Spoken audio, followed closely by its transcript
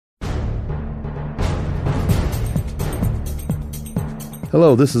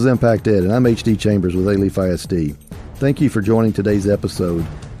Hello, this is Impact Ed, and I'm H.D. Chambers with Alief ISD. Thank you for joining today's episode.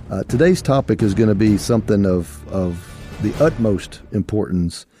 Today's topic is going to be something of the utmost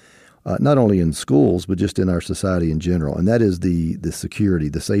importance, not only in schools, but just in our society in general, and that is the security,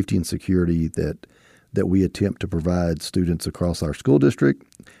 the safety and security that we attempt to provide students across our school district.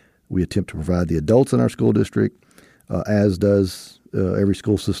 We attempt to provide the adults in our school district, as does every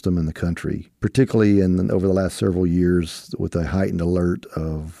school system in the country, particularly over the last several years with a heightened alert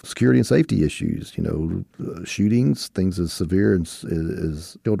of security and safety issues, shootings, things as severe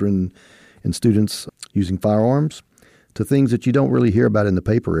as children and students using firearms, to things that you don't really hear about in the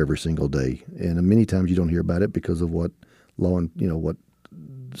paper every single day. And many times you don't hear about it because of what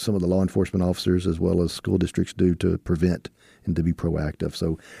some of the law enforcement officers as well as school districts do to prevent and to be proactive.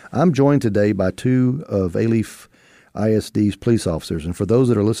 So I'm joined today by two of Alief ISD's police officers. And for those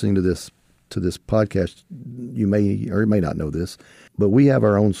that are listening to this podcast, you may or may not know this, but we have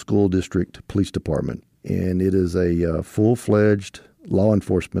our own school district police department, and it is a full-fledged law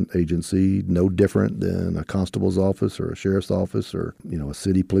enforcement agency, no different than a constable's office or a sheriff's office or a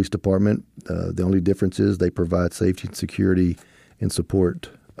city police department. The only difference is they provide safety and security and support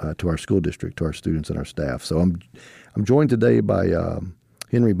to our school district, to our students and our staff. So I'm joined today by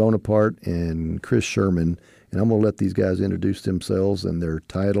Henry Bonaparte and Chris Sherman. And I'm going to let these guys introduce themselves and their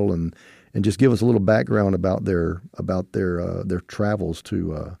title and just give us a little background about their travels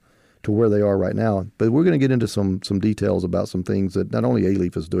to where they are right now. But we're going to get into some details about some things that not only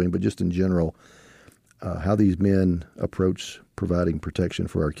Alief is doing, but just in general, how these men approach providing protection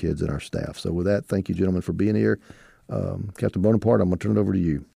for our kids and our staff. So with that, thank you, gentlemen, for being here. Captain Bonaparte, I'm going to turn it over to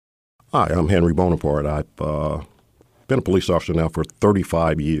you. Hi, I'm Henry Bonaparte. I've been a police officer now for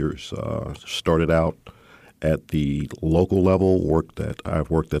 35 years. Started out at the local level, I've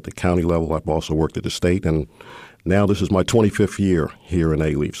worked at the county level. I've also worked at the state, and now this is my 25th year here in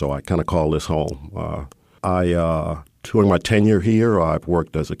Alief, so I kind of call this home. During my tenure here, I've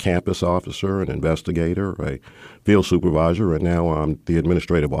worked as a campus officer, an investigator, a field supervisor, and now I'm the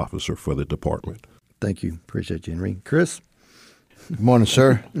administrative officer for the department. Thank you. Appreciate you, Henry. Chris? Good morning,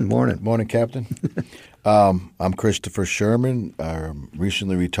 sir. Good morning. Good morning, Captain. I'm Christopher Sherman. I'm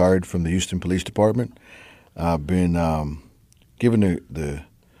recently retired from the Houston Police Department. I've been given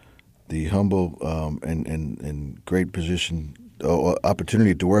the humble and great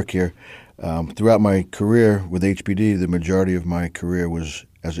opportunity to work here. Throughout my career with HPD, the majority of my career was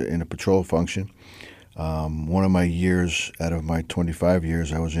in a patrol function. One of my years out of my 25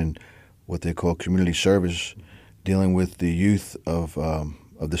 years, I was in what they call community service, dealing with the youth of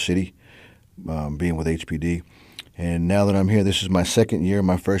the city, being with HPD. And now that I'm here, this is my second year.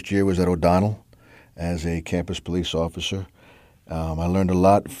 My first year was at O'Donnell as a campus police officer. I learned a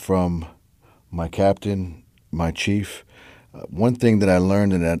lot from my captain, my chief. One thing that I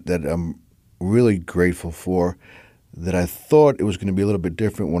learned and that I'm really grateful for, that I thought it was going to be a little bit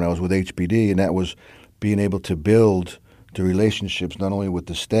different when I was with HPD, and that was being able to build the relationships not only with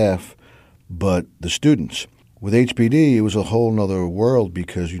the staff, but the students. With HPD, it was a whole nother world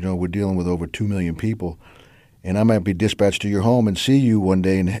because, we're dealing with over 2 million people, and I might be dispatched to your home and see you one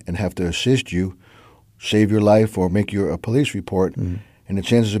day and have to assist you, save your life, or make a police report, and the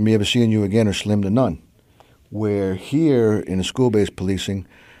chances of me ever seeing you again are slim to none. Where here in the school-based policing,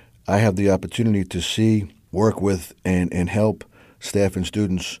 I have the opportunity to see, work with, and help staff and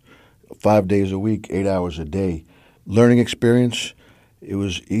students 5 days a week, 8 hours a day. Learning experience, it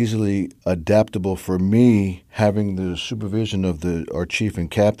was easily adaptable for me having the supervision of our chief and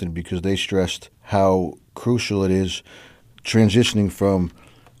captain, because they stressed how crucial it is transitioning from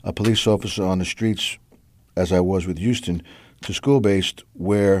a police officer on the streets, as I was with Houston, to school-based,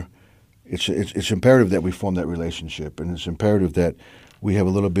 where it's imperative that we form that relationship, and it's imperative that we have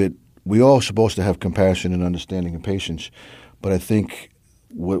we all supposed to have compassion and understanding and patience, but I think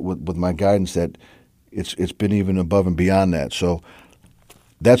with my guidance that it's been even above and beyond that. So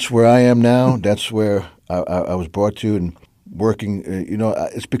that's where I am now. That's where I was brought to, and working,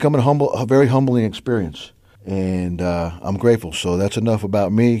 it's become a very humbling experience, and I'm grateful. So that's enough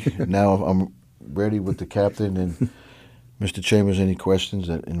about me. Now I'm ready with the captain and Mr. Chambers. Any questions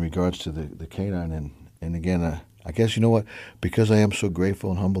in regards to the canine? And again, I guess because I am so grateful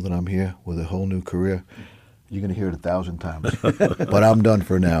and humble that I'm here with a whole new career, you're going to hear it 1,000 times. But I'm done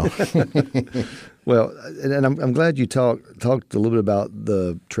for now. Well, and I'm glad you talked a little bit about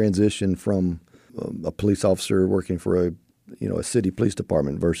the transition from a police officer working for a city police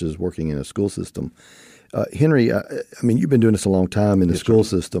department versus working in a school system. Henry, you've been doing this a long time in the school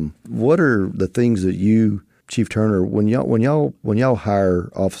system. What are the things that you Chief Turner, when y'all hire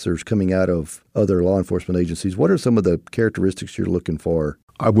officers coming out of other law enforcement agencies, what are some of the characteristics you're looking for?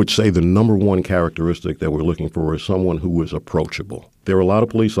 I would say the number one characteristic that we're looking for is someone who is approachable. There are a lot of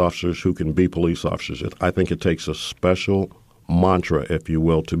police officers who can be police officers. I think it takes a special mantra, if you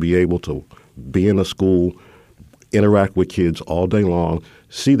will, to be able to be in a school, interact with kids all day long,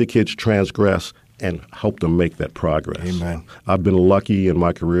 see the kids transgress, and help them make that progress. Amen. I've been lucky in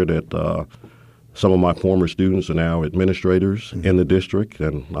my career that some of my former students are now administrators in the district,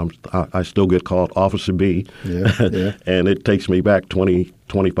 and I still get called Officer B, and it takes me back 20,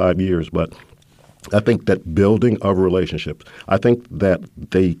 25 years. But I think that building of relationships, I think that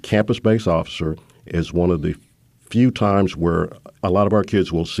the campus-based officer is one of the few times where a lot of our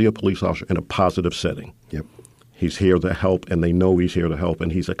kids will see a police officer in a positive setting. Yep. He's here to help, and they know he's here to help,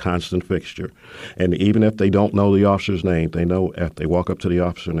 and he's a constant fixture. And even if they don't know the officer's name, they know if they walk up to the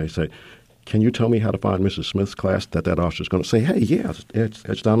officer and they say, "Can you tell me how to find Mrs. Smith's class?" that officer's going to say, "Hey, yeah,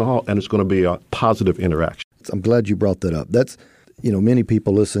 it's down the hall," and it's going to be a positive interaction. I'm glad you brought that up. That's, many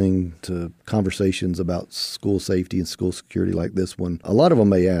people listening to conversations about school safety and school security like this one, a lot of them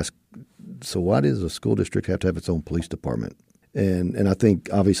may ask, so why does a school district have to have its own police department? And I think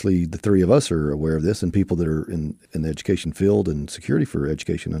obviously the three of us are aware of this, and people that are in the education field and security for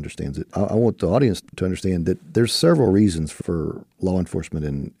education understands it. I want the audience to understand that there's several reasons for law enforcement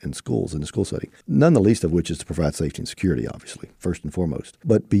in schools, in the school setting, none the least of which is to provide safety and security, obviously, first and foremost.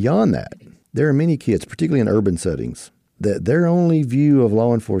 But beyond that, there are many kids, particularly in urban settings, that their only view of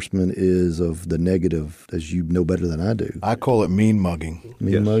law enforcement is of the negative, as you know better than I do. I call it mean mugging.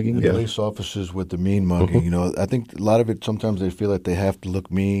 Mean mugging? The police officers with the mean mugging. I think a lot of it, sometimes they feel like they have to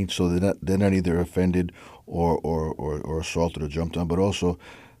look mean, so they're not either offended or assaulted or jumped on, but also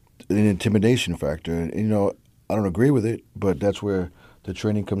an intimidation factor. And, I don't agree with it, but that's where the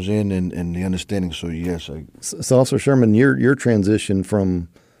training comes in and the understanding. So, yes. So Officer Sherman, your transition from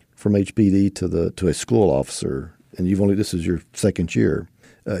HPD to a school officer, and this is your second year.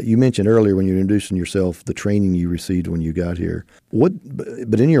 You mentioned earlier when you were introducing yourself the training you received when you got here.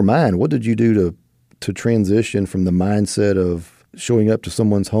 But in your mind, what did you do to transition from the mindset of showing up to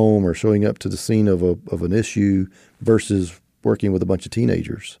someone's home or showing up to the scene of an issue versus working with a bunch of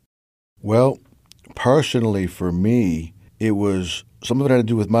teenagers? Well, personally for me, it was some of it had to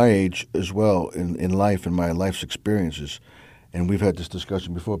do with my age as well in life and my life's experiences. And we've had this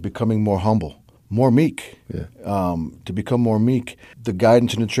discussion before, becoming more humble. More meek, to become more meek. The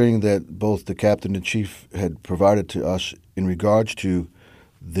guidance and the training that both the captain and chief had provided to us in regards to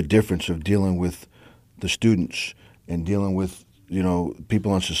the difference of dealing with the students and dealing with,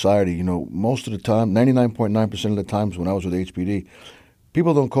 people in society. Most of the time, 99.9% of the times when I was with HPD,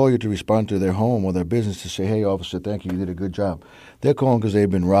 people don't call you to respond to their home or their business to say, "Hey, officer, thank you, you did a good job." They're calling because they've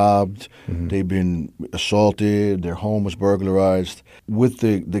been robbed, they've been assaulted, their home was burglarized. With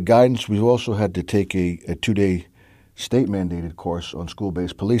the guidance, we also had to take a 2-day state-mandated course on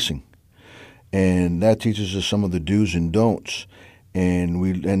school-based policing. And that teaches us some of the do's and don'ts.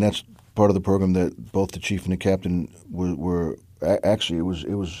 And that's part of the program that both the chief and the captain were actually,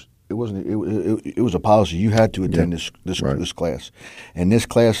 it was a policy. You had to attend this class. And this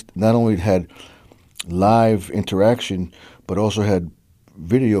class not only had live interaction, but also had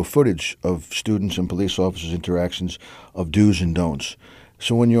video footage of students and police officers' interactions of do's and don'ts.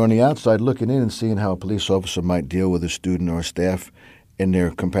 So when you're on the outside looking in and seeing how a police officer might deal with a student or a staff and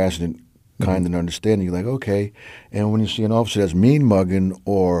they're compassionate, kind, and understanding, you're like, okay. And when you see an officer that's mean mugging,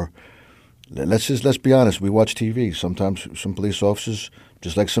 or let's be honest, we watch TV. Sometimes some police officers,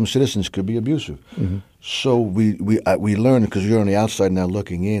 just like some citizens, could be abusive. So we learn, because you're on the outside now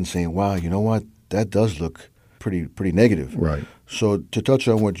looking in, saying, wow, you know what, that does look pretty negative. Right. So to touch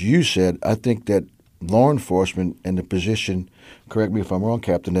on what you said, I think that law enforcement and the position, correct me if I'm wrong,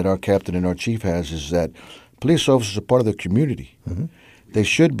 Captain, that our captain and our chief has, is that police officers are part of the community. They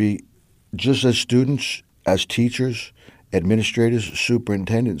should be, just as students, as teachers, administrators,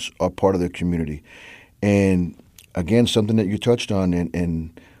 superintendents are part of the community. And again, something that you touched on,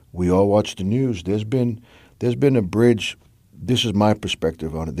 and we all watch the news, there's been a bridge, this is my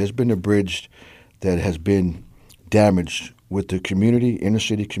perspective on it, there's been a bridge that has been damaged with the community, inner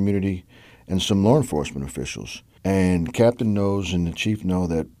city community, and some law enforcement officials. And Captain knows and the chief know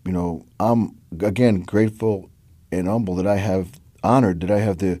that, I'm, again, grateful and humble that I have, honored that I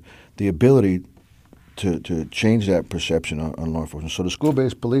have the ability to change that perception on law enforcement. So the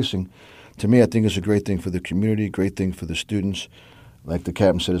school-based policing, to me, I think is a great thing for the community, great thing for the students. Like the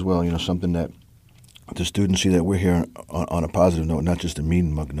captain said as well, something that the students see that we're here on a positive note, not just a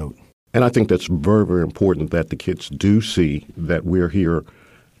mean mug note. And I think that's very, very important that the kids do see that we're here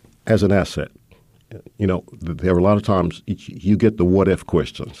as an asset. there are a lot of times you get the what if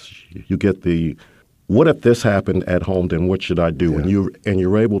questions. You get the what if this happened at home, then what should I do? Yeah. And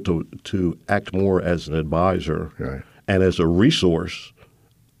you're able to act more as an advisor Right. and as a resource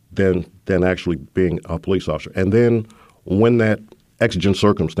than actually being a police officer. And then when that exigent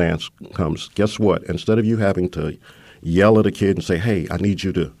circumstance comes, guess what? Instead of you having to yell at a kid and say, "Hey, I need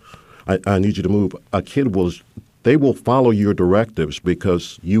you to move," a kid they will follow your directives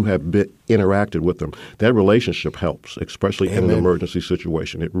because you have interacted with them. That relationship helps, especially in an emergency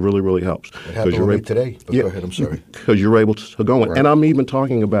situation. It really, really helps. It happened with me today. But go ahead, I'm sorry. Because you're able to go in. Right. And I'm even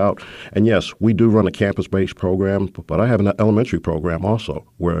talking about, and yes, we do run a campus-based program, but I have an elementary program also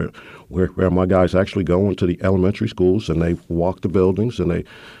where my guys actually go into the elementary schools and they walk the buildings and they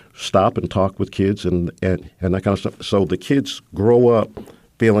stop and talk with kids and that kind of stuff. So the kids grow up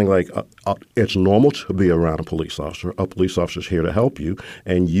feeling like it's normal to be around a police officer. A police officer is here to help you,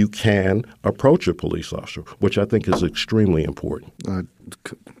 and you can approach a police officer, which I think is extremely important. I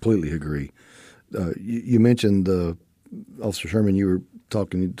completely agree. You mentioned Officer Sherman. You were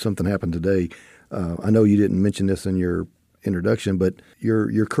talking. Something happened today. I know you didn't mention this in your introduction, but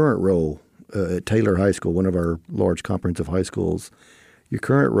your current role at Taylor High School, one of our large comprehensive high schools, your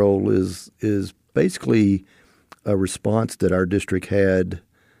current role is basically a response that our district had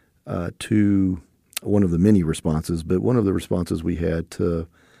to one of the many responses, but one of the responses we had to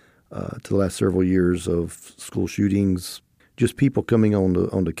the last several years of school shootings, just people coming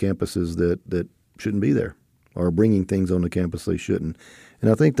onto campuses that shouldn't be there, or bringing things on the campus they shouldn't.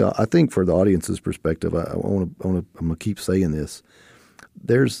 And I think for the audience's perspective, I'm gonna keep saying this.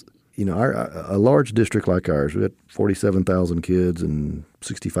 There's a large district like ours, we got 47,000 kids and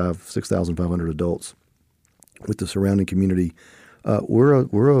 6,500 adults. With the surrounding community,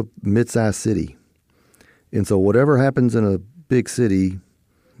 we're a mid-sized city, and so whatever happens in a big city,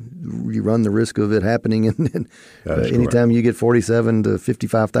 you run the risk of it happening. And anytime you get 47 to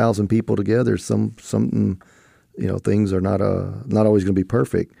 55,000 people together, something things are not always going to be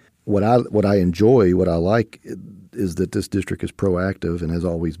perfect. What I enjoy, what I like, is that this district is proactive and has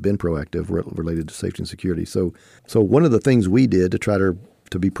always been proactive related to safety and security. So one of the things we did to try to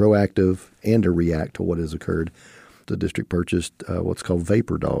be proactive and to react to what has occurred, the district purchased what's called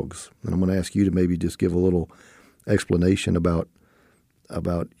vapor dogs. And I'm going to ask you to maybe just give a little explanation about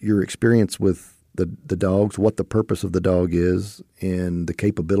your experience with the dogs, what the purpose of the dog is, and the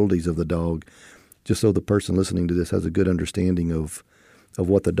capabilities of the dog, just so the person listening to this has a good understanding of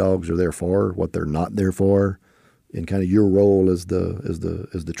what the dogs are there for, what they're not there for, and kind of your role as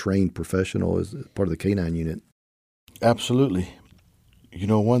the trained professional, as part of the K-9 unit. Absolutely.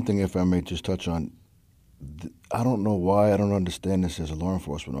 One thing, if I may just touch on, I don't know why, I don't understand this as a law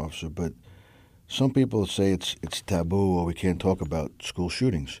enforcement officer, but some people say it's taboo or we can't talk about school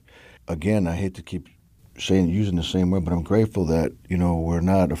shootings. Again, I hate to keep using the same word, but I'm grateful that, we're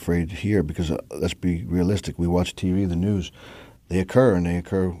not afraid here because let's be realistic. We watch TV, the news, they occur, and they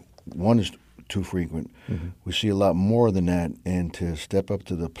occur. One is too frequent. Mm-hmm. We see a lot more than that, and to step up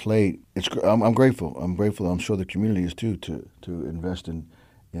to the plate, I'm grateful. I'm grateful. I'm sure the community is too, to invest in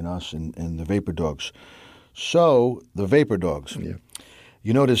us and the vapor dogs. So the vapor dogs. Yeah.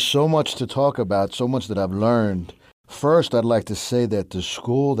 There's so much to talk about, so much that I've learned. First, I'd like to say that the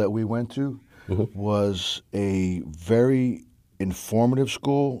school that we went to was a very informative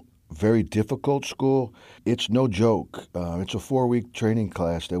school, very difficult school. It's no joke. It's a 4-week training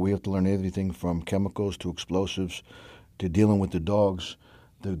class that we have to learn everything from chemicals to explosives to dealing with the dogs,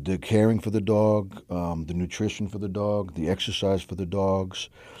 the caring for the dog, the nutrition for the dog, the exercise for the dogs,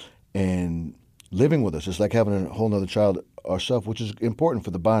 and living with us. It's like having a whole other child ourselves, which is important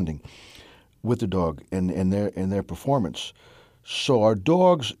for the bonding with the dog and their performance. So our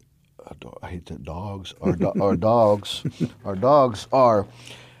dogs, I hate that dogs. Our dogs are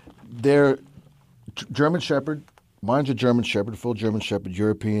they're German Shepherd. Mine's a German Shepherd, full German Shepherd,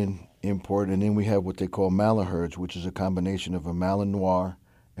 European import, and then we have what they call Malaherds, which is a combination of a Malinois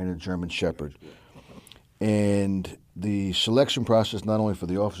and a German Shepherd. And the selection process, not only for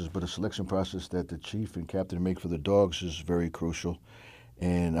the officers, but a selection process that the chief and captain make for the dogs is very crucial.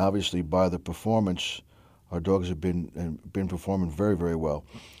 And obviously, by the performance, our dogs have been performing very, very well.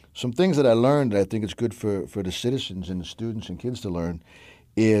 Some things that I learned that I think it's good for the citizens and the students and kids to learn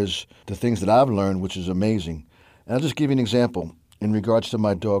is the things that I've learned, which is amazing. And I'll just give you an example in regards to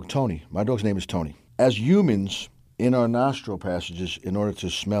my dog, Tony. My dog's name is Tony. As humans, in our nostril passages, in order to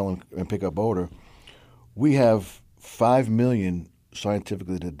smell and pick up odor, we have 5 million,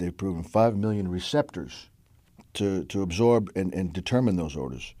 scientifically that they've proven, 5 million receptors to absorb and determine those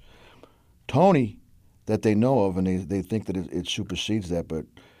odors. Tony, that they know of, and they think that it supersedes that, but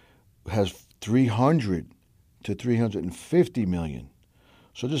has 300 to 350 million.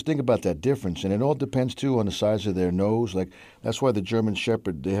 So just think about that difference. And it all depends, too, on the size of their nose. Like, that's why the German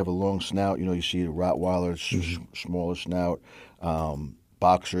Shepherd, they have a long snout. You know, you see the Rottweiler, smaller snout,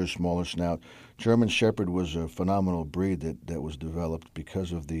 Boxer, smaller snout. German Shepherd was a phenomenal breed that was developed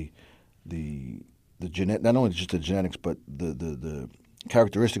because of the not only just the genetics, but the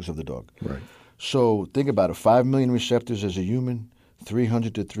characteristics of the dog. Right. So think about it, 5 million receptors as a human,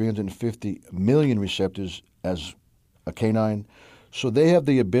 300 to 350 million receptors as a canine. So they have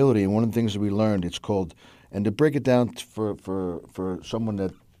the ability, and one of the things that we learned, it's called, and to break it down for someone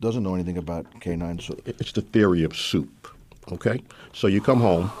that doesn't know anything about canines. So it's the theory of soup, okay? So you come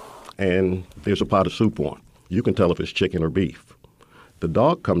home, and there's a pot of soup on. You can tell if it's chicken or beef. The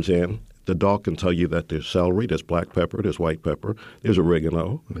dog comes in, the dog can tell you that there's celery, there's black pepper, there's white pepper, there's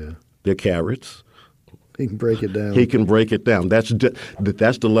oregano, there are carrots. He can break it down. He can break it down. That's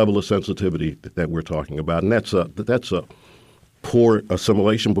the level of sensitivity that we're talking about, and that's a poor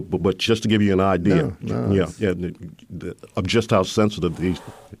assimilation, but just to give you an idea, of just how sensitive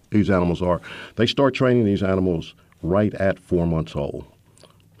these animals are. They start training these animals right at 4 months old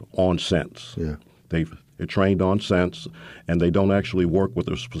on scents. Yeah. They're trained on scents, and they don't actually work with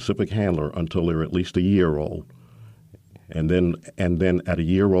a specific handler until they're at least a year old. And then at a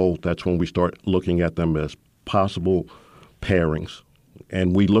year old, that's when we start looking at them as possible pairings.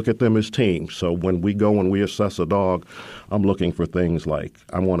 And we look at them as teams. So when we go and we assess a dog, I'm looking for things like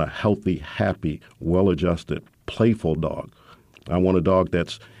I want a healthy, happy, well-adjusted, playful dog. I want a dog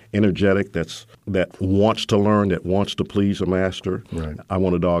that's energetic, that wants to learn, that wants to please a master. Right. I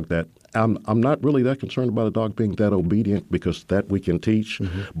want a dog that I'm not really that concerned about a dog being that obedient, because that we can teach,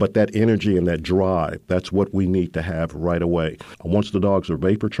 but that energy and that drive, that's what we need to have right away. Once the dogs are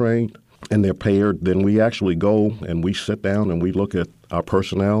vapor trained and they're paired, then we actually go and we sit down and we look at our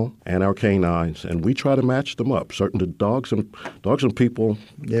personnel and our canines, and we try to match them up. Certain dogs and people,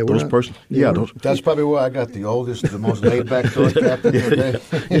 those persons. Yeah, that's probably where I got the oldest, the most laid-back dog captain.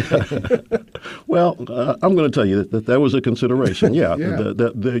 Well, I'm going to tell you that was a consideration. Yeah,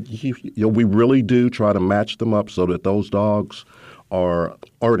 we really do try to match them up so that those dogs are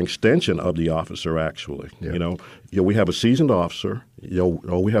an extension of the officer. Actually, we have a seasoned officer.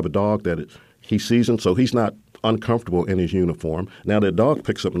 We have a dog that he's seasoned, so he's not uncomfortable in his uniform. Now, the dog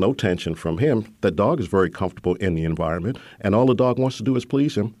picks up no tension from him. That dog is very comfortable in the environment, and all the dog wants to do is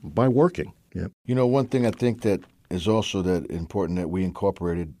please him by working. Yep. One thing I think that is also that important that we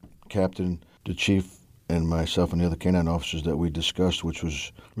incorporated, Captain, the chief, and myself and the other canine officers that we discussed, which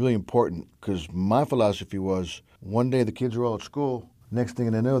was really important, because my philosophy was one day the kids are all at school. Next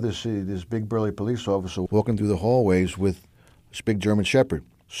thing they know, they see this big burly police officer walking through the hallways with this big German Shepherd.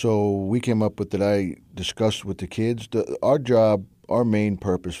 So we came up with that. I discussed with the kids. Our job, our main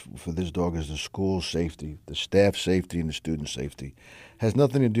purpose for this dog is the school safety, the staff safety, and the student safety. Has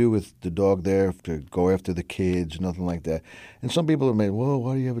nothing to do with the dog there to go after the kids, nothing like that. And some people have made, well,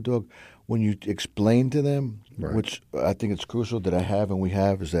 why do you have a dog? When you explain to them, right, which I think it's crucial that I have and we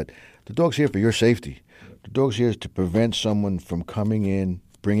have, is that the dog's here for your safety. The dog's here to prevent someone from coming in,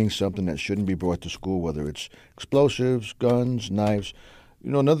 bringing something that shouldn't be brought to school, whether it's explosives, guns, knives.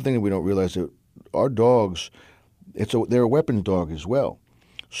 Another thing that we don't realize is that our dogs, they're a weapons dog as well.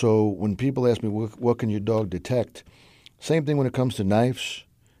 So when people ask me, what can your dog detect? Same thing when it comes to knives,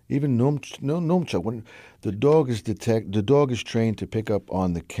 even nunchuk. When the dog is trained to pick up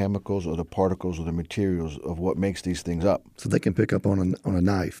on the chemicals or the particles or the materials of what makes these things up. So they can pick up on a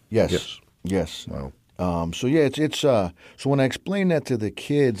knife. Yes. Wow. So when I explained that to the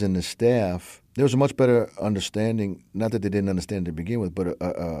kids and the staff, there was a much better understanding, not that they didn't understand to begin with, but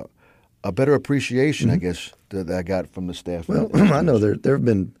a better appreciation, I guess, that I got from the staff. Well, I know there have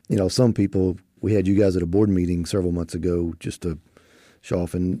been, some people, we had you guys at a board meeting several months ago just to show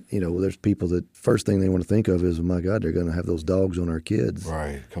off, and, there's people that first thing they want to think of is, oh my God, they're going to have those dogs on our kids.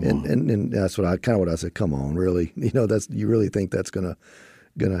 Right, come on. And that's what I said, come on, really? You really think that's going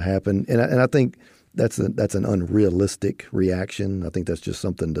to happen? And I think that's an unrealistic reaction. I think that's just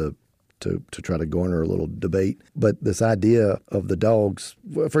something to try to garner a little debate. But this idea of the dogs,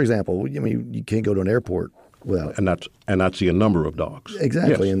 for example, you can't go to an airport without and not see a number of dogs.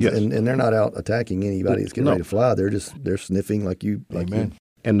 Exactly, yes. And they're not out attacking anybody that's getting ready to fly. They're sniffing like you. Amen.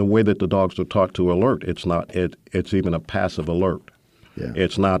 And the way that the dogs are taught to alert, it's even a passive alert. Yeah.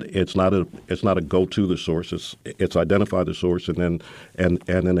 It's not a go to the source. It's identify the source and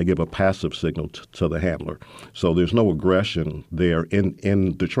then they give a passive signal to the handler. So there's no aggression there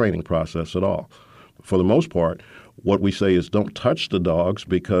in the training process at all. For the most part, what we say is don't touch the dogs,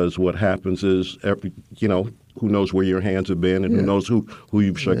 because what happens is who knows where your hands have been and who knows who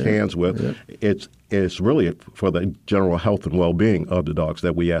you've shook hands with. Yeah. It's really for the general health and well-being of the dogs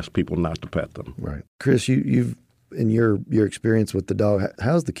that we ask people not to pet them. Right. Chris, you've in your experience with the dog,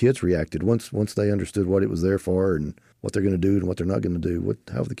 how's the kids reacted once they understood what it was there for and what they're going to do and what they're not going to do?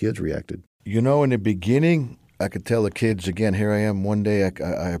 How have the kids reacted? In the beginning, I could tell the kids, again, here I am one day,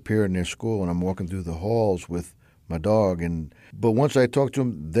 I appear in their school and I'm walking through the halls with my dog, but once I talk to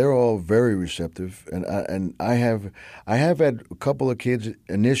them, they're all very receptive, and I have had a couple of kids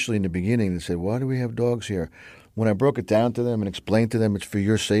initially in the beginning that said, "Why do we have dogs here?" When I broke it down to them and explained to them it's for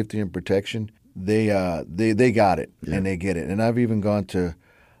your safety and protection, they got it and they get it. And I've even gone to,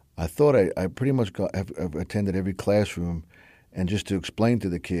 I thought I pretty much have attended every classroom, and just to explain to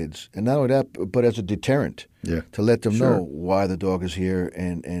the kids, and not only that, but as a deterrent, to let them know why the dog is here,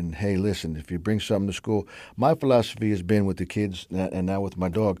 and hey, listen, if you bring something to school, my philosophy has been with the kids, and now with my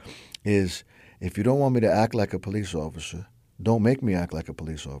dog, is if you don't want me to act like a police officer, don't make me act like a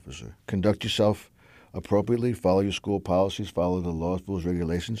police officer. Conduct yourself appropriately, follow your school policies, follow the laws, rules,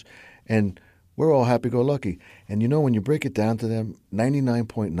 regulations, and we're all happy-go-lucky. And when you break it down to them,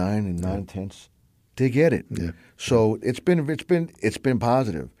 99.9 and 9/10, they get it. Yeah. So it's been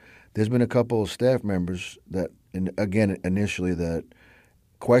positive. There's been a couple of staff members that, again, initially that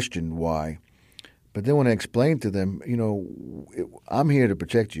questioned why. But then when I explained to them, I'm here to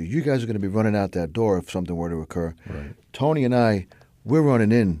protect you. You guys are going to be running out that door if something were to occur. Right. Tony and I, we're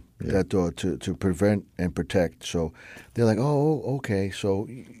running in that door to prevent and protect. So they're like, oh, okay. So,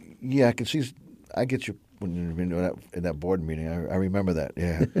 yeah, I can see. I get you. When you're in that board meeting, I remember that.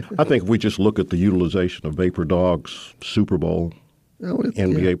 Yeah, I think if we just look at the utilization of vapor dogs, Super Bowl,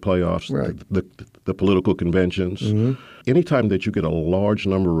 NBA playoffs, the political conventions. Mm-hmm. Anytime that you get a large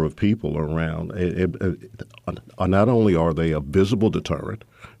number of people around, not only are they a visible deterrent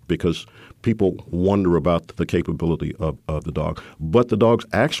because people wonder about the capability of the dog, but the dogs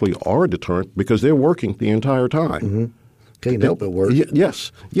actually are a deterrent because they're working the entire time. Mm-hmm. Can't help but work.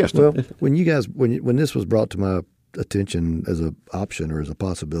 Yes. Well, when you guys, when this was brought to my attention as an option or as a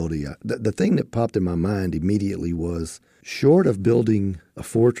possibility, the thing that popped in my mind immediately was, short of building a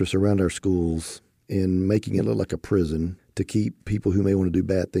fortress around our schools and making it look like a prison to keep people who may want to do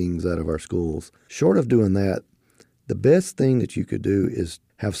bad things out of our schools, short of doing that, the best thing that you could do is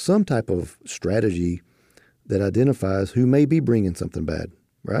have some type of strategy that identifies who may be bringing something bad.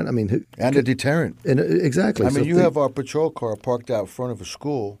 Right, I mean, and a deterrent. And exactly. I mean, you have our patrol car parked out front of a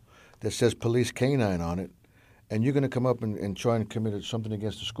school that says Police Canine on it, and you're going to come up and try and commit something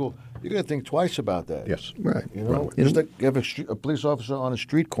against the school. You're going to think twice about that. Yes, right. Just like you have a police officer on a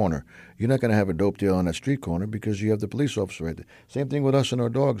street corner, you're not going to have a dope deal on that street corner because you have the police officer right there. Same thing with us and our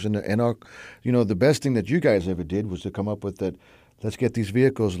dogs, and our, the best thing that you guys ever did was to come up with that. Let's get these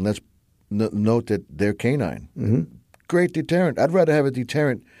vehicles and let's note that they're canine. Mm-hmm. Great deterrent. I'd rather have a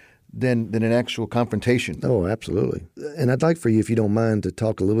deterrent than an actual confrontation. Oh, absolutely. And I'd like for you, if you don't mind, to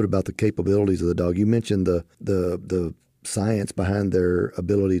talk a little bit about the capabilities of the dog. You mentioned the science behind their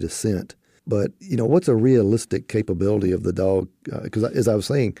ability to scent. But, what's a realistic capability of the dog? Because as I was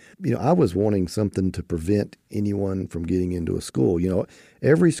saying, I was wanting something to prevent anyone from getting into a school.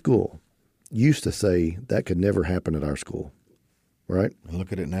 Every school used to say that could never happen at our school, right? And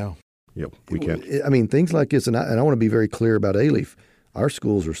look at it now. Yep, we can. I mean, things like this, and I want to be very clear about Alief. Our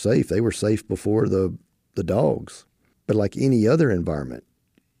schools are safe. They were safe before the dogs. But like any other environment,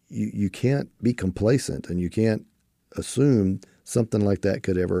 you can't be complacent, and you can't assume something like that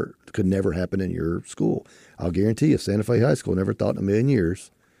could never happen in your school. I'll guarantee you, Santa Fe High School never thought in a million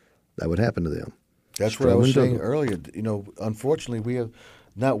years that would happen to them. That's what I was saying earlier. Unfortunately,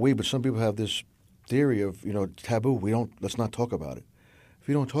 but some people have this theory of taboo. Let's not talk about it. If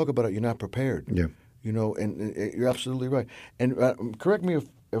you don't talk about it, you're not prepared. Yeah. And you're absolutely right. And correct me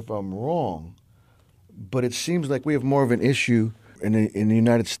if I'm wrong, but it seems like we have more of an issue in the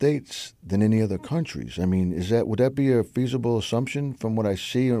United States than any other countries. I mean, would that be a feasible assumption from what I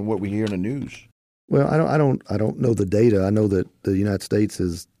see and what we hear in the news? Well, I don't know the data. I know that the United States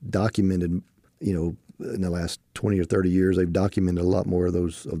has documented, in the last 20 or 30 years, they've documented a lot more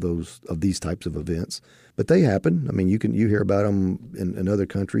of these types of events. But they happen. I mean, you hear about them in other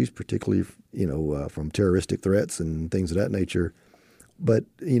countries, particularly from terroristic threats and things of that nature. But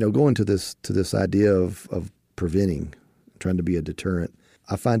going to this idea of preventing, trying to be a deterrent,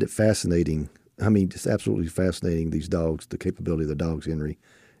 I find it fascinating. I mean, just absolutely fascinating. These dogs, the capability of the dogs, Henry,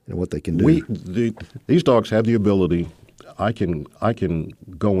 and what they can do. These dogs have the ability. I can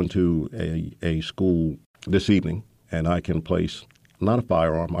go into a school this evening and I can place not a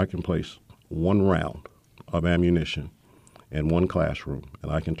firearm. I can place one round of ammunition in one classroom, and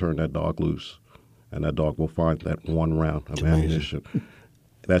I can turn that dog loose and that dog will find that one round of ammunition.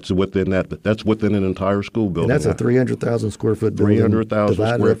 That's within an entire school building. And that's a 300,000 square foot building. 300,000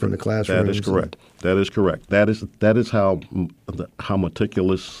 divided square up foot. into classrooms. That is correct. That is correct. That is how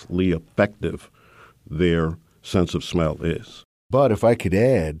meticulously effective their sense of smell is. But if I could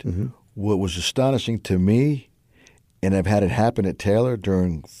add, what was astonishing to me, and I've had it happen at Taylor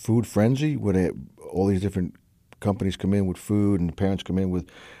during Food Frenzy, where all these different companies come in with food and parents come in with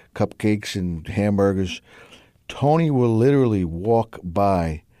cupcakes and hamburgers. Tony will literally walk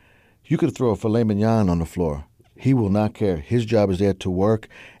by. You could throw a filet mignon on the floor. He will not care. His job is there to work.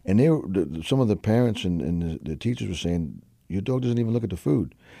 And some of the parents and the teachers were saying, your dog doesn't even look at the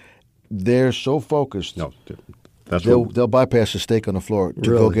food. They're so focused. No, they'll bypass the steak on the floor to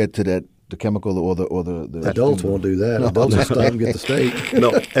go Really? get to the chemical or the Adults won't do that. Adults will stop and get the steak.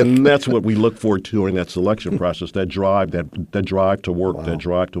 No, and that's what we look for during that selection process. That drive, that drive to work, that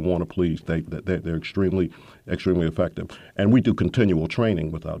drive to want to please. They're extremely effective. And we do continual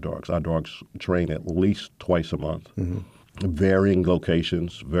training with our dogs. Our dogs train at least twice a month. Varying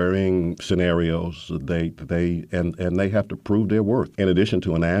locations, varying scenarios. They have to prove their worth. In addition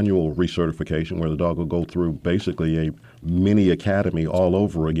to an annual recertification, where the dog will go through basically a mini academy all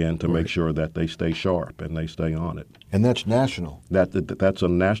over again to make sure that they stay sharp and they stay on it. And that's national. That's a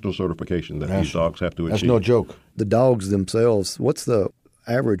national certification that these dogs have to achieve. That's no joke. The dogs themselves, what's the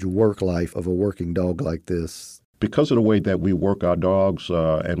average work life of a working dog like this? Because of the way that we work our dogs,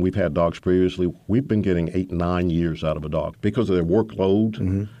 and we've had dogs previously, we've been getting 8-9 years out of a dog. Because of their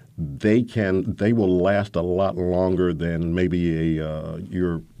workload, they will last a lot longer than maybe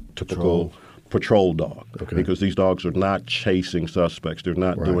your typical patrol dog. Okay. Because these dogs are not chasing suspects. They're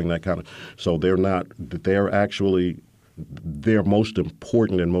not doing that kind of. So they're actually. Their most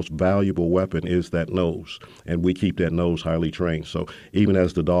important and most valuable weapon is that nose, and we keep that nose highly trained. So even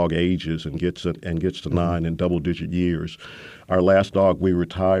as the dog ages and gets to 9 and double-digit years, our last dog we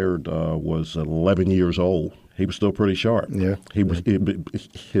retired was 11 years old. He was still pretty sharp. Yeah,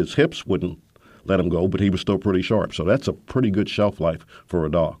 his hips wouldn't let him go, but he was still pretty sharp. So that's a pretty good shelf life for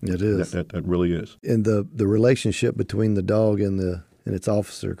a dog. It is. That really is. And the relationship between the dog and its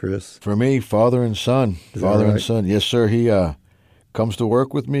officer, Chris? For me, father and son. Father and son. Yes, sir. He comes to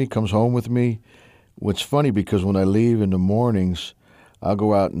work with me, comes home with me. What's funny, because when I leave in the mornings, I'll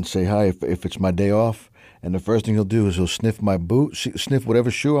go out and say hi if it's my day off. And the first thing he'll do is he'll sniff my boot, sniff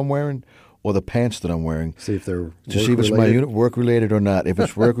whatever shoe I'm wearing or the pants that I'm wearing. See if they're to see if it's my work-related or not. If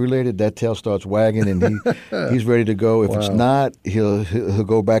it's work-related, that tail starts wagging and he's ready to go. If it's not, he'll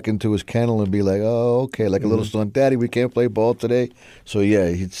go back into his kennel and be like, oh, okay, like a little son. Daddy, we can't play ball today. So, yeah,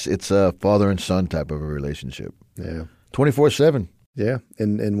 it's a father and son type of a relationship. Yeah. 24/7. Yeah.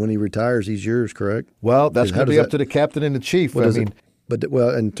 And when he retires, he's yours, correct? Well, that's going to be up to the captain and the chief. But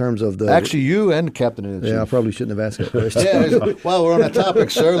in terms of the actually, you and the captain and the chief. Yeah, I probably shouldn't have asked that question. Yeah, well, we're on that topic,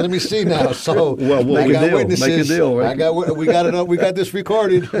 sir. Let me see now. So, make a deal. Witnesses. Make a deal. Right? We got it. We got this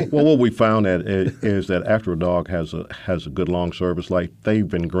recorded. Well, what we found is that after a dog has a good long service life,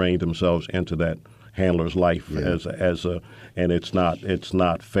 they've ingrained themselves into that handler's life and it's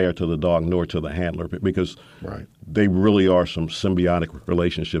not fair to the dog nor to the handler, because they really are some symbiotic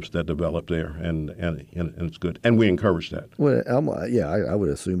relationships that develop there, and it's good, and we encourage that. Well, I would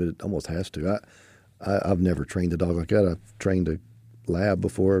assume it almost has to. I've never trained a dog like that. I've trained a lab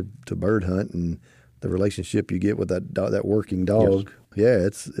before to bird hunt, and the relationship you get with that working dog. Yes. Yeah,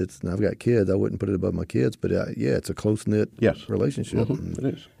 it's. I've got kids. I wouldn't put it above my kids, but it's a close-knit relationship. Mm-hmm.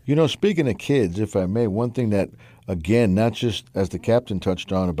 It is. You know, speaking of kids, if I may, one thing that, again, not just as the captain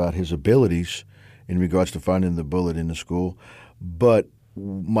touched on about his abilities in regards to finding the bullet in the school, but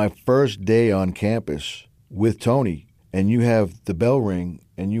my first day on campus with Tony, and you have the bell ring,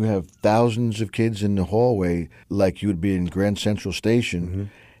 and you have thousands of kids in the hallway like you would be in Grand Central Station,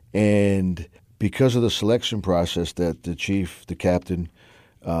 and because of the selection process that the chief, the captain,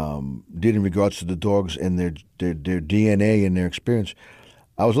 did in regards to the dogs and their DNA and their experience,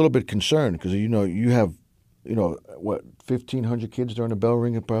 I was a little bit concerned because, you have, 1,500 kids during the bell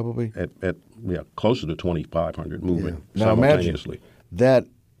ring probably? Closer to 2,500 moving Now simultaneously. Imagine that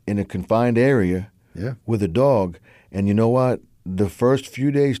in a confined area with a dog, and you know what? The first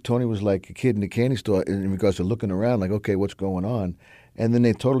few days, Tony was like a kid in the candy store in regards to looking around like, okay, what's going on? And then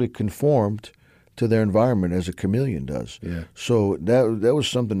they totally conformed to their environment as a chameleon does. Yeah. So that was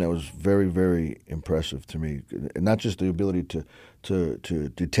something that was very, very impressive to me. Not just the ability to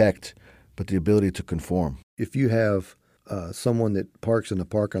detect, but the ability to conform. If you have someone that parks in the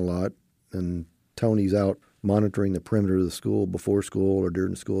parking lot and Tony's out monitoring the perimeter of the school before school or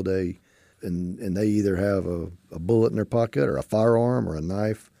during the school day, and they either have a bullet in their pocket or a firearm or a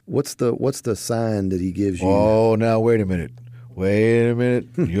knife, What's the sign that he gives you? Oh, now wait a minute.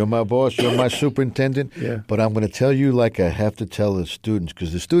 You're my boss. You're my superintendent. Yeah. But I'm going to tell you like I have to tell the students,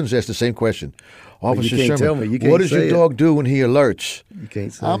 because the students ask the same question. Officer you can't Sherman, tell me. You can't what does say your dog do when he alerts? You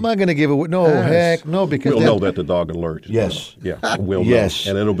can't say. I'm not going to give it. No, Yes. heck, no, because We'll know that the dog alerts. Yes. Yeah, we'll Yes.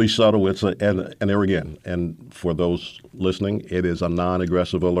 know. And it'll be subtle. And there again, and for those listening, it is a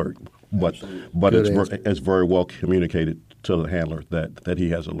non-aggressive alert. But Good it's very well communicated to the handler that he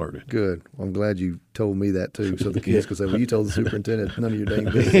has alerted. Good. Well, I'm glad you told me that too, so the kids could say, "Well, you told the superintendent, none of your dang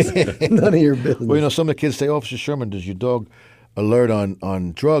business, none of your business." Well, some of the kids say, Officer Sherman, does your dog alert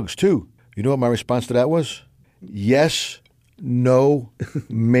on drugs too? You know what my response to that was? Yes, no,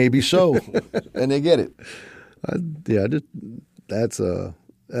 maybe so, and they get it. That's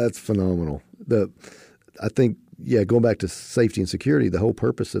phenomenal. I think going back to safety and security, the whole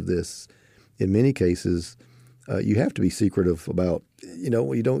purpose of this, in many cases, you have to be secretive about.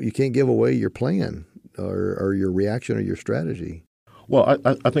 You can't give away your plan or your reaction or your strategy. Well,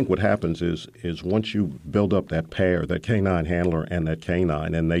 I think what happens is once you build up that pair, that canine handler and that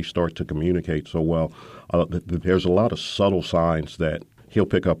canine, and they start to communicate so well, there's a lot of subtle signs that he'll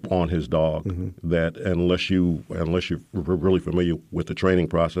pick up on his dog that unless you're really familiar with the training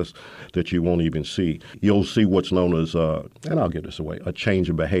process, that you won't even see. You'll see what's known as, and I'll get this away, a change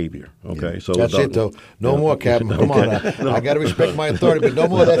in behavior. Okay, so that's it though. No more, Captain. Come on, I got to respect my authority, but no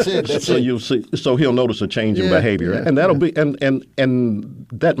more. That's it. That's so it. You'll see. So he'll notice a change in behavior, and that'll be and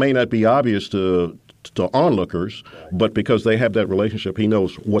that may not be obvious to onlookers, but because they have that relationship, he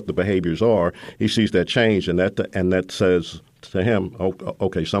knows what the behaviors are. He sees that change, and that says to him,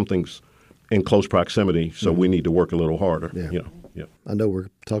 okay, something's in close proximity, so we need to work a little harder. Yeah. I know we're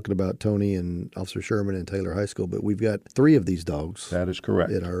talking about Tony and Officer Sherman and Taylor High School, but we've got 3 of these dogs. That is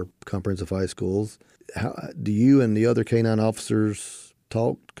correct. At our comprehensive high schools. How do you and the other canine officers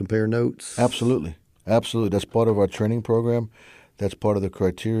talk, compare notes? Absolutely. That's part of our training program. That's part of the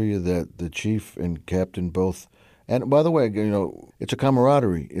criteria that the chief and captain both. And by the way, it's a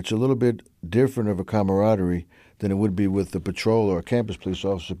camaraderie. It's a little bit different of a camaraderie than it would be with the patrol or a campus police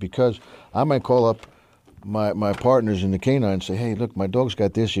officer, because I might call up my partners in the canine and say, hey, look, my dog's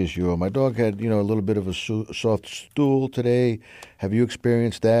got this issue, or my dog had a little bit of a soft stool today. Have you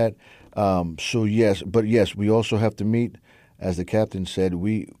experienced that? So yes, we also have to meet. As the captain said,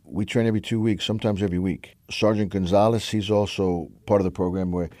 we train every 2 weeks, sometimes every week. Sergeant Gonzalez, he's also part of the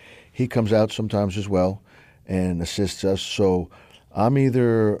program where he comes out sometimes as well and assists us. So I'm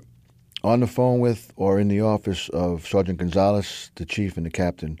either on the phone with or in the office of Sergeant Gonzalez, the chief, and the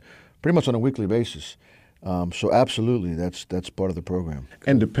captain, pretty much on a weekly basis. So absolutely, that's part of the program.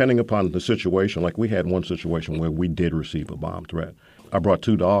 And depending upon the situation, like we had one situation where we did receive a bomb threat. I brought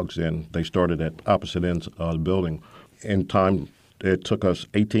 2 dogs in. They started at opposite ends of the building. In time, it took us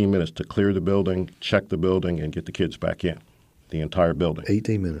 18 minutes to clear the building, check the building, and get the kids back in, the entire building.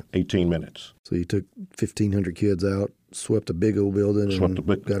 18 minutes. 18 minutes. So you took 1,500 kids out, swept a big old building, and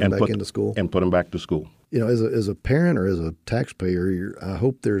got them back into school? And put them back to school. As a parent or as a taxpayer, I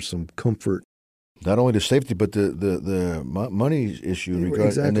hope there's some comfort. Not only the safety, but the money issue.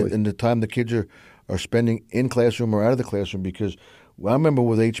 Exactly. And the time the kids are spending in classroom or out of the classroom. Because I remember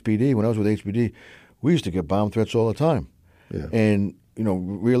with HPD, when I was with HPD, we used to get bomb threats all the time. Yeah. And,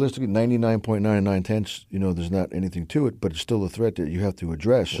 realistically, 99.99 there's not anything to it, but it's still a threat that you have to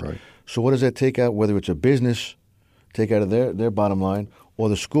address. Right. So what does that take out, whether it's a business, take out of their bottom line, or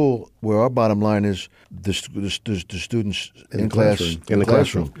the school, where our bottom line is the students in class. Classroom. In the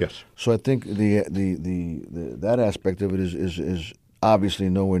classroom, yes. So I think that aspect of it is obviously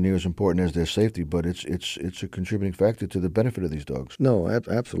nowhere near as important as their safety, but it's a contributing factor to the benefit of these dogs. No,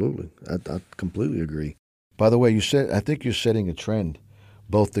 absolutely. I completely agree. By the way, I think you're setting a trend,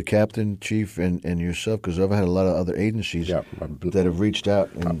 both the captain, chief, and yourself, because I've had a lot of other agencies that have reached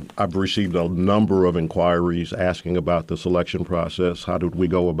out. And I've received a number of inquiries asking about the selection process. How did we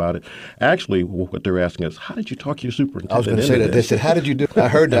go about it? Actually, what they're asking is, how did you talk your superintendent? I was going to say that. They said, how did you do it? I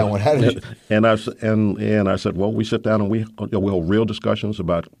heard that one. How did you? And I said, well, we sit down and we hold real discussions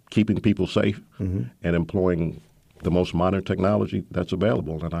about keeping people safe and employing the most modern technology that's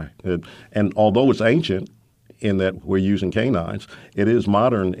available. And although it's ancient, in that we're using canines, it is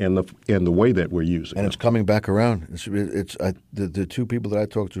modern in the way that we're using and them. It's coming back around. The 2 people that I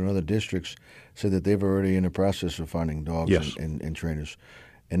talked to in other districts said that they've already in the process of finding dogs Yes. and trainers.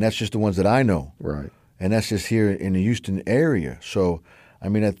 And that's just the ones that I know. Right. And that's just here in the Houston area. So, I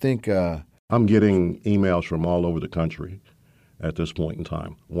mean, I think I'm getting emails from all over the country at this point in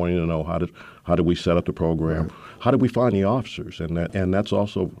time, wanting to know how did we set up the program, how did we find the officers, and that's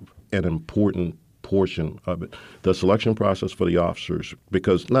also an important portion of it. The selection process for the officers,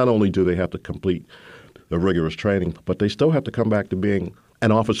 because not only do they have to complete the rigorous training, but they still have to come back to being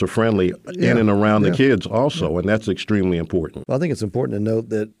an officer friendly in and around the kids also, and that's extremely important. Well, I think it's important to note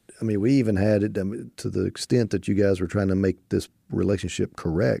that, I mean, we even had it to the extent that you guys were trying to make this relationship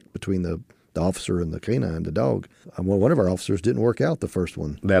correct between the officer and the canine, the dog. Well, one of our officers didn't work out the first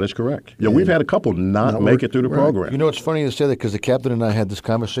one. That is correct. Yeah, we've had a couple not make it through the program. You know, it's funny you say that because the captain and I had this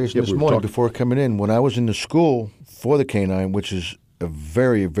conversation this morning before coming in. When I was in the school for the canine, which is a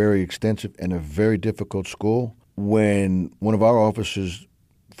very, very extensive and a very difficult school, when one of our officers,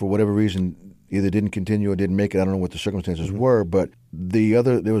 for whatever reason, either didn't continue or didn't make it. I don't know what the circumstances were, but there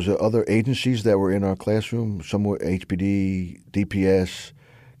was other agencies that were in our classroom. Some were HPD, DPS,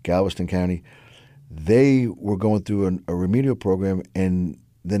 Galveston County. They were going through a remedial program, and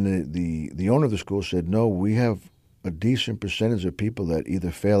then the owner of the school said, "No, we have a decent percentage of people that either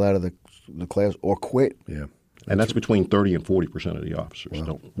fail out of the class or quit." Yeah. And that's between 30 and 40% of the officers.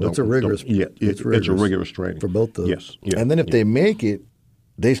 Wow. It's a rigorous. It's a rigorous training for both the. Yes. Yeah. And then if they make it,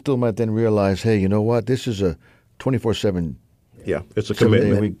 they still might then realize, hey, you know what? This is a 24/7. Yeah, it's a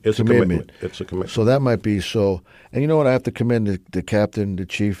commitment. It's a commitment. So that might be so. And you know what? I have to commend the captain, the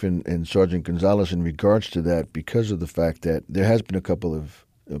chief, and Sergeant Gonzalez in regards to that, because of the fact that there has been a couple of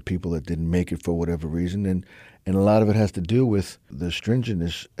people that didn't make it for whatever reason, and a lot of it has to do with the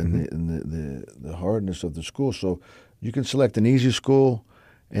stringentness and the hardness of the school. So you can select an easy school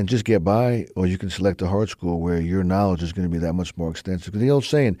and just get by, or you can select a hard school where your knowledge is going to be that much more extensive. Because the old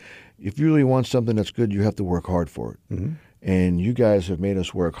saying, if you really want something that's good, you have to work hard for it. Mm-hmm. And you guys have made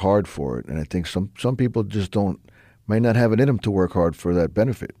us work hard for it. And I think some people just might not have it in them to work hard for that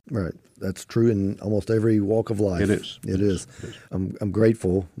benefit. Right. That's true in almost every walk of life. It is. It is. I'm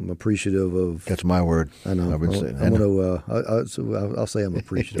grateful. I'm appreciative of. That's my word. I know. I'll say I'm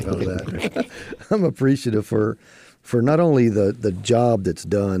appreciative of that. I'm appreciative for not only the job that's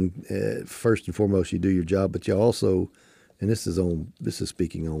done. First and foremost, you do your job, but you also, and this is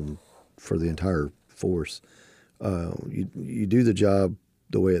speaking on for the entire force. You do the job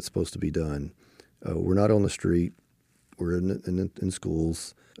the way it's supposed to be done. We're not on the street. We're in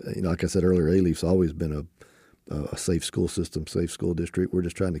schools. Like I said earlier, Alief's always been a safe school system, safe school district. We're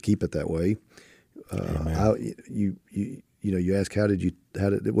just trying to keep it that way. You ask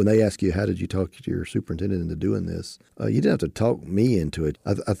when they ask you how did you talk to your superintendent into doing this? You didn't have to talk me into it.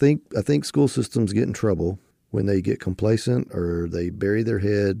 I think school systems get in trouble when they get complacent or they bury their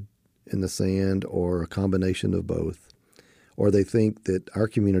head in the sand, or a combination of both, or they think that our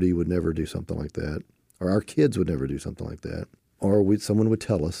community would never do something like that, or our kids would never do something like that, or someone would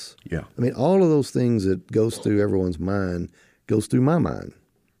tell us. Yeah. I mean, all of those things that goes through everyone's mind goes through my mind,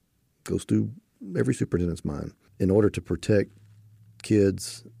 goes through every superintendent's mind. In order to protect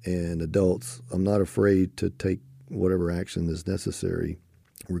kids and adults, I'm not afraid to take whatever action is necessary,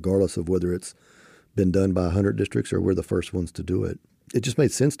 regardless of whether it's been done by 100 districts or we're the first ones to do it. It just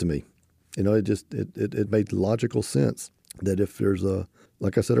made sense to me. It made logical sense that if there's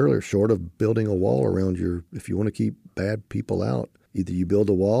like I said earlier, short of building a wall around if you want to keep bad people out, either you build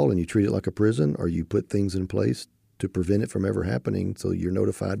a wall and you treat it like a prison, or you put things in place to prevent it from ever happening so you're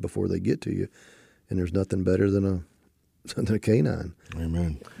notified before they get to you. And there's nothing better than a canine.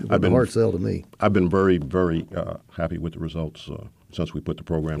 Amen. It's a hard sell to me. I've been very, very happy with the results since we put the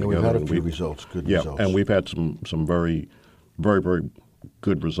program together. We've had a few results, good results. Yeah, and we've had some very, very, very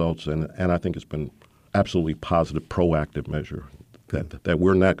good results, and I think it's been absolutely positive, proactive measure that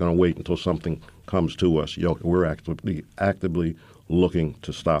we're not going to wait until something comes to us. We're actively looking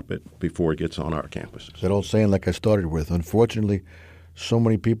to stop it before it gets on our campuses. That old saying, like I started with, unfortunately, so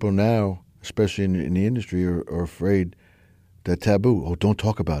many people now, especially in the industry, are afraid that taboo. Oh, don't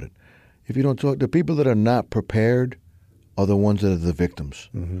talk about it. If you don't talk, the people that are not prepared are the ones that are the victims.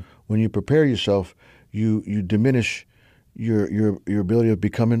 Mm-hmm. When you prepare yourself, you diminish your ability of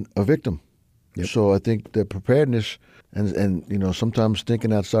becoming a victim. Yep. So I think the preparedness and sometimes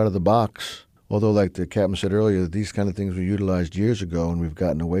thinking outside of the box, although like the captain said earlier, these kind of things were utilized years ago and we've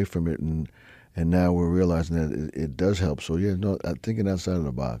gotten away from it, and now we're realizing that it does help. So thinking outside of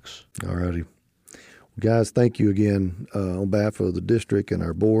the box. All righty. Guys, thank you again on behalf of the district and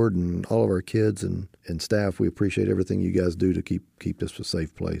our board and all of our kids and staff. We appreciate everything you guys do to keep this a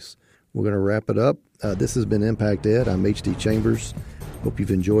safe place. We're going to wrap it up. This has been Impact Ed. I'm H.D. Chambers. Hope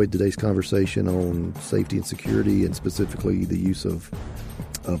you've enjoyed today's conversation on safety and security, and specifically the use of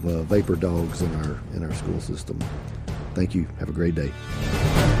vapor dogs in our school system. Thank you. Have a great day.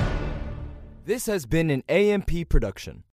 This has been an AMP production.